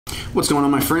What's going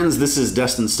on, my friends? This is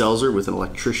Destin Stelzer with An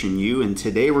Electrician U, and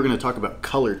today we're going to talk about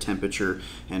color temperature,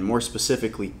 and more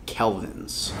specifically,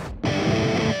 kelvins.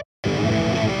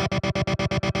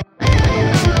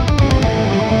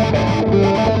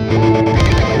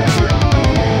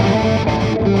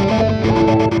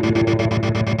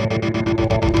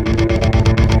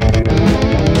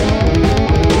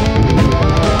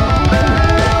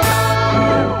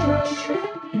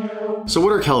 So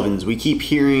what are kelvins? We keep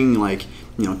hearing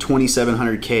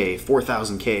 2700K,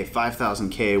 4000K,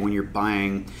 5000K when you're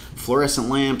buying fluorescent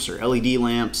lamps or LED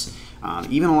lamps.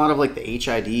 Even a lot of the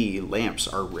HID lamps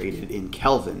are rated in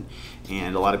Kelvin,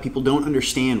 and a lot of people don't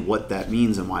understand what that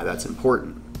means and why that's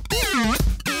important.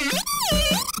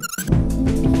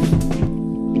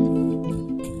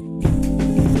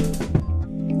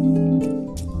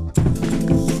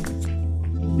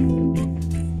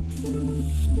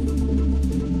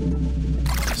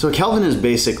 So Kelvin is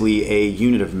basically a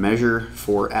unit of measure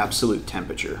for absolute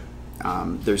temperature.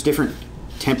 There's different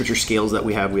temperature scales that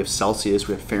we have. We have Celsius,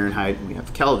 we have Fahrenheit, and we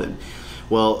have Kelvin.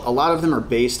 Well, a lot of them are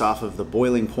based off of the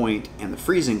boiling point and the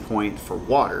freezing point for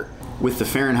water. With the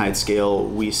Fahrenheit scale,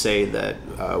 we say that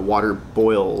water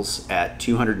boils at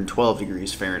 212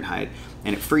 degrees Fahrenheit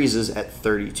and it freezes at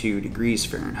 32 degrees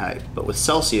Fahrenheit. But with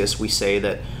Celsius, we say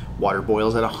that water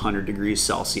boils at 100 degrees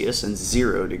Celsius and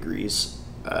 0 degrees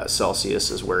Celsius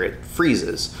is where it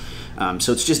freezes.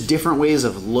 So it's just different ways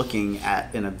of looking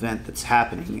at an event that's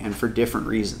happening, and for different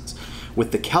reasons.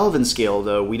 With the Kelvin scale,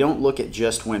 though, we don't look at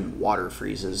just when water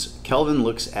freezes. Kelvin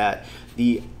looks at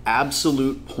the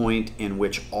absolute point in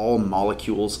which all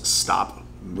molecules stop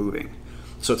moving.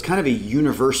 So it's kind of a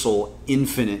universal,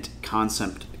 infinite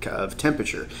concept of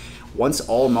temperature. Once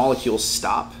all molecules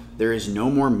stop, there is no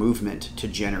more movement to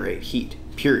generate heat,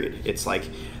 period. It's like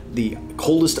the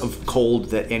coldest of cold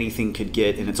that anything could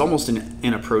get, and it's almost an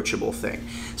inapproachable thing.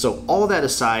 So all that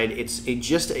aside, it's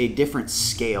just a different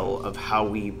scale of how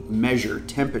we measure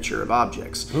temperature of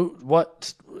objects. So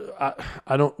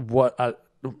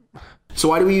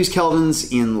why do we use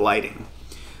kelvins in lighting?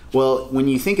 Well, when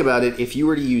you think about it, if you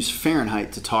were to use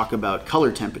Fahrenheit to talk about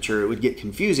color temperature, it would get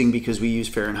confusing because we use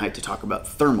Fahrenheit to talk about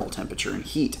thermal temperature and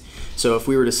heat. So if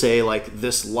we were to say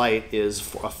this light is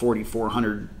a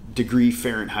 4400 degree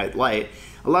Fahrenheit light,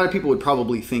 a lot of people would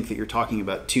probably think that you're talking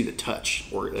about to the touch,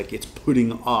 or it's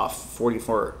putting off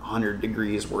 4400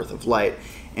 degrees worth of light.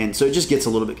 And so it just gets a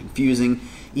little bit confusing.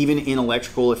 Even in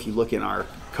electrical, if you look in our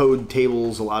code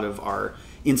tables, a lot of our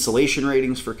insulation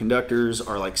ratings for conductors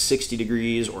are 60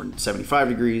 degrees or 75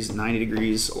 degrees, 90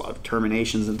 degrees. A lot of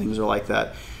terminations and things are like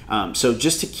that. So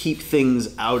just to keep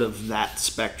things out of that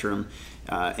spectrum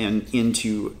and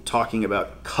into talking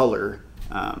about color,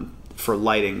 for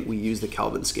lighting, we use the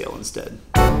Kelvin scale instead.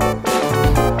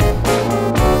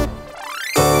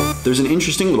 There's an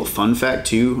interesting little fun fact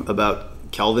too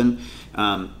about Kelvin.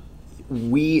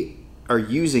 We are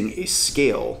using a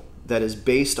scale that is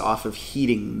based off of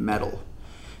heating metal.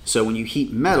 So when you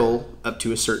heat metal up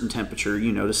to a certain temperature,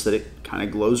 you notice that it kind of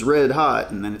glows red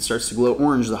hot, and then it starts to glow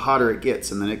orange the hotter it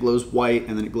gets, and then it glows white,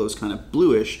 and then it glows kind of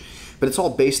bluish. But it's all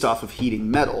based off of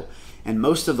heating metal. And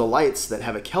most of the lights that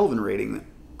have a Kelvin rating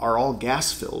are all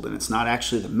gas filled, and it's not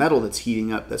actually the metal that's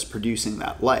heating up that's producing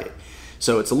that light.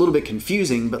 So it's a little bit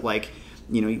confusing, but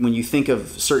when you think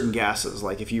of certain gases,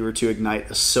 if you were to ignite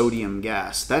a sodium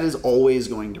gas, that is always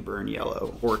going to burn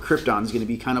yellow, or krypton is going to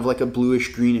be kind of like a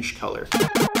bluish greenish color.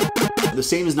 The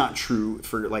same is not true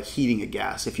for heating a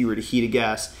gas. If you were to heat a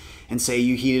gas and say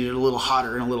you heated it a little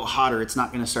hotter and a little hotter, it's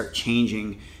not going to start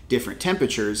changing different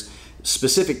temperatures.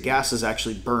 Specific gases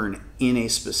actually burn in a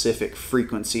specific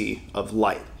frequency of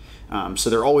light. So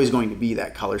they're always going to be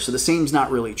that color. So the same is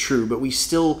not really true, but we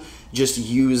still just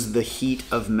use the heat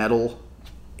of metal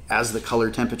as the color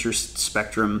temperature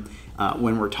spectrum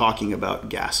when we're talking about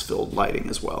gas-filled lighting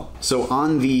as well. So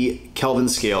on the Kelvin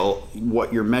scale,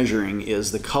 what you're measuring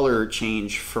is the color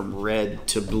change from red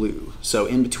to blue. So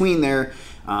in between there,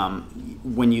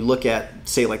 when you look at,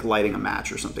 say, lighting a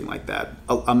match or something like that,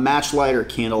 a match light or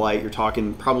candlelight, you're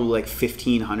talking probably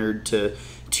 1500 to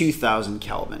 2000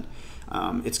 Kelvin.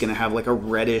 It's going to have a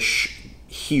reddish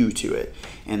hue to it,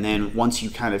 and then once you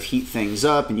kind of heat things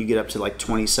up and you get up to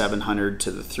 2700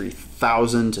 to the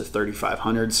 3000 to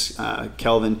 3500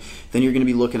 Kelvin, then you're going to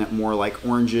be looking at more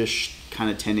orangish, kind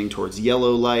of tending towards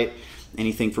yellow light.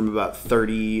 Anything from about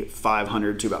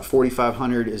 3500 to about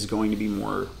 4500 is going to be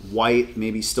more white,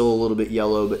 maybe still a little bit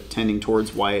yellow, but tending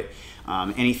towards white.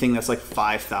 Anything that's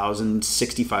 5000,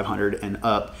 6500 and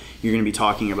up, you're going to be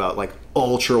talking about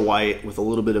ultra white with a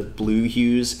little bit of blue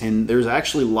hues. And there's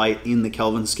actually light in the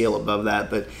Kelvin scale above that,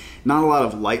 but Not a lot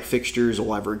of light fixtures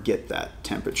will ever get that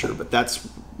temperature, but that's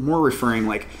more referring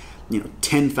like,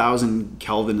 10,000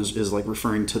 Kelvin is like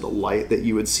referring to the light that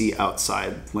you would see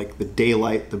outside, like the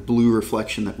daylight, the blue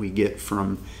reflection that we get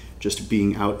from just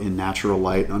being out in natural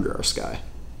light under our sky.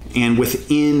 And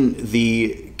within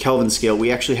the Kelvin scale,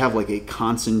 we actually have like a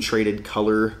concentrated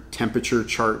color temperature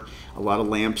chart. A lot of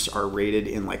lamps are rated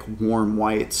in like warm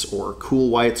whites or cool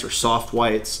whites or soft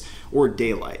whites or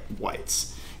daylight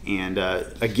whites. And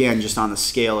again, just on the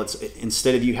scale, it's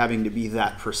instead of you having to be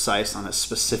that precise on a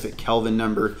specific Kelvin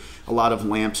number, a lot of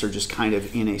lamps are just kind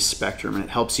of in a spectrum, and it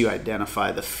helps you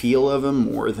identify the feel of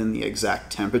them more than the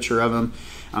exact temperature of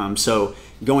them. So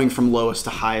going from lowest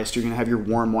to highest, you're going to have your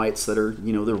warm whites that are,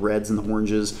 the reds and the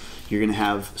oranges. You're going to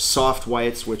have soft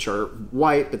whites, which are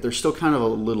white, but they're still kind of a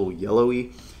little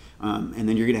yellowy. And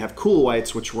then you're going to have cool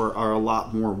whites, which are a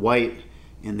lot more white.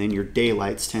 And then your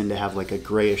daylights tend to have like a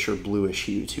grayish or bluish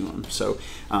hue to them. So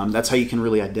that's how you can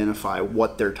really identify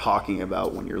what they're talking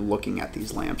about when you're looking at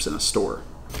these lamps in a store.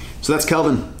 So that's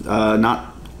Kelvin.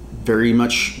 Not very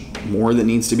much more that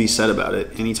needs to be said about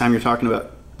it. Anytime you're talking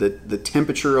about the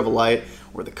temperature of a light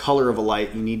or the color of a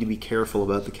light, you need to be careful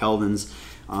about the Kelvins.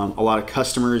 A lot of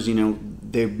customers,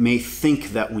 they may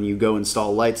think that when you go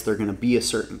install lights, they're going to be a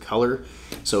certain color.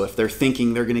 So if they're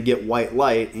thinking they're going to get white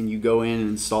light and you go in and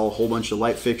install a whole bunch of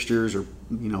light fixtures or,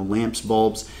 lamps,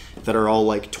 bulbs that are all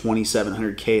like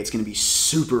 2700K, it's going to be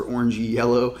super orangey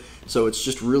yellow. So it's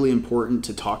just really important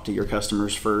to talk to your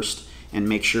customers first and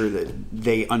make sure that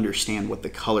they understand what the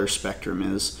color spectrum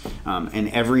is. And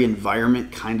every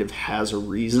environment kind of has a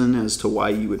reason as to why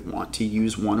you would want to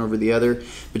use one over the other,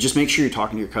 but just make sure you're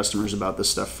talking to your customers about this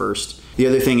stuff first. The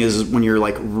other thing is when you're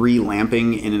like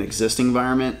re-lamping in an existing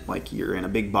environment, like you're in a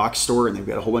big box store and they've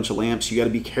got a whole bunch of lamps, you gotta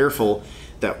be careful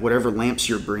that whatever lamps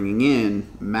you're bringing in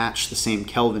match the same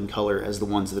Kelvin color as the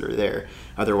ones that are there.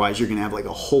 Otherwise, you're gonna have like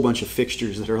a whole bunch of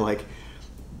fixtures that are like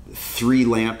 3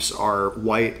 lamps are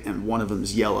white and one of them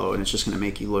is yellow, and it's just going to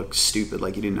make you look stupid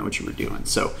like you didn't know what you were doing.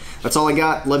 So that's all I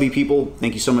got. Love you people.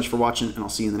 Thank you so much for watching, and I'll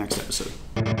see you in the next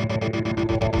episode.